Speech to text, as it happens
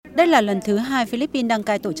Đây là lần thứ 2 Philippines đăng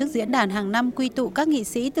cai tổ chức diễn đàn hàng năm quy tụ các nghị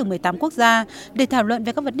sĩ từ 18 quốc gia để thảo luận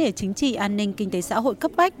về các vấn đề chính trị, an ninh, kinh tế xã hội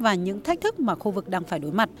cấp bách và những thách thức mà khu vực đang phải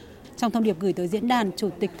đối mặt. Trong thông điệp gửi tới diễn đàn, Chủ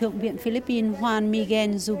tịch Thượng viện Philippines Juan Miguel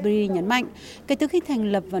Zubiri nhấn mạnh, kể từ khi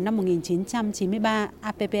thành lập vào năm 1993,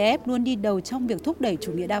 APPF luôn đi đầu trong việc thúc đẩy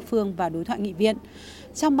chủ nghĩa đa phương và đối thoại nghị viện.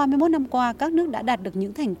 Trong 31 năm qua, các nước đã đạt được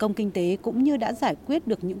những thành công kinh tế cũng như đã giải quyết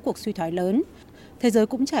được những cuộc suy thoái lớn. Thế giới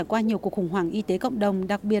cũng trải qua nhiều cuộc khủng hoảng y tế cộng đồng,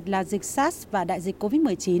 đặc biệt là dịch SARS và đại dịch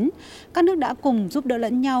COVID-19. Các nước đã cùng giúp đỡ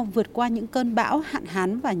lẫn nhau vượt qua những cơn bão, hạn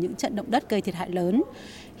hán và những trận động đất gây thiệt hại lớn.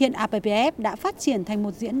 Hiện APPF đã phát triển thành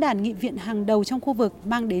một diễn đàn nghị viện hàng đầu trong khu vực,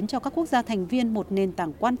 mang đến cho các quốc gia thành viên một nền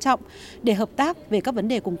tảng quan trọng để hợp tác về các vấn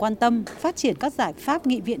đề cùng quan tâm, phát triển các giải pháp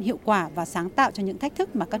nghị viện hiệu quả và sáng tạo cho những thách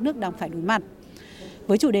thức mà các nước đang phải đối mặt.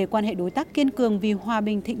 Với chủ đề quan hệ đối tác kiên cường vì hòa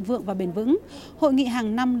bình, thịnh vượng và bền vững, hội nghị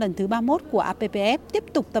hàng năm lần thứ 31 của APPF tiếp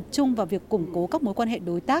tục tập trung vào việc củng cố các mối quan hệ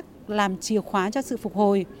đối tác làm chìa khóa cho sự phục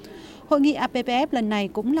hồi. Hội nghị APPF lần này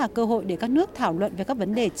cũng là cơ hội để các nước thảo luận về các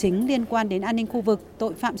vấn đề chính liên quan đến an ninh khu vực,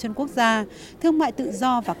 tội phạm xuyên quốc gia, thương mại tự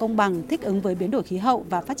do và công bằng, thích ứng với biến đổi khí hậu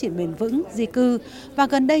và phát triển bền vững, di cư, và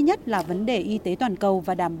gần đây nhất là vấn đề y tế toàn cầu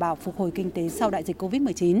và đảm bảo phục hồi kinh tế sau đại dịch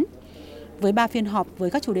COVID-19. Với 3 phiên họp với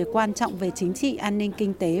các chủ đề quan trọng về chính trị, an ninh,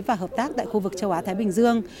 kinh tế và hợp tác tại khu vực châu Á Thái Bình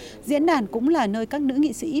Dương, diễn đàn cũng là nơi các nữ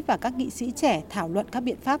nghị sĩ và các nghị sĩ trẻ thảo luận các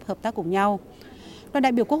biện pháp hợp tác cùng nhau. Đoàn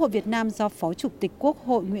đại biểu Quốc hội Việt Nam do Phó Chủ tịch Quốc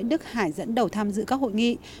hội Nguyễn Đức Hải dẫn đầu tham dự các hội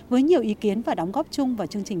nghị với nhiều ý kiến và đóng góp chung vào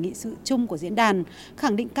chương trình nghị sự chung của diễn đàn,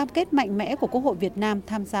 khẳng định cam kết mạnh mẽ của Quốc hội Việt Nam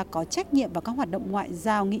tham gia có trách nhiệm vào các hoạt động ngoại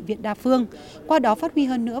giao nghị viện đa phương, qua đó phát huy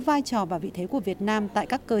hơn nữa vai trò và vị thế của Việt Nam tại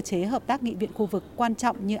các cơ chế hợp tác nghị viện khu vực quan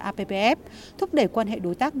trọng như APPF, thúc đẩy quan hệ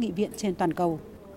đối tác nghị viện trên toàn cầu.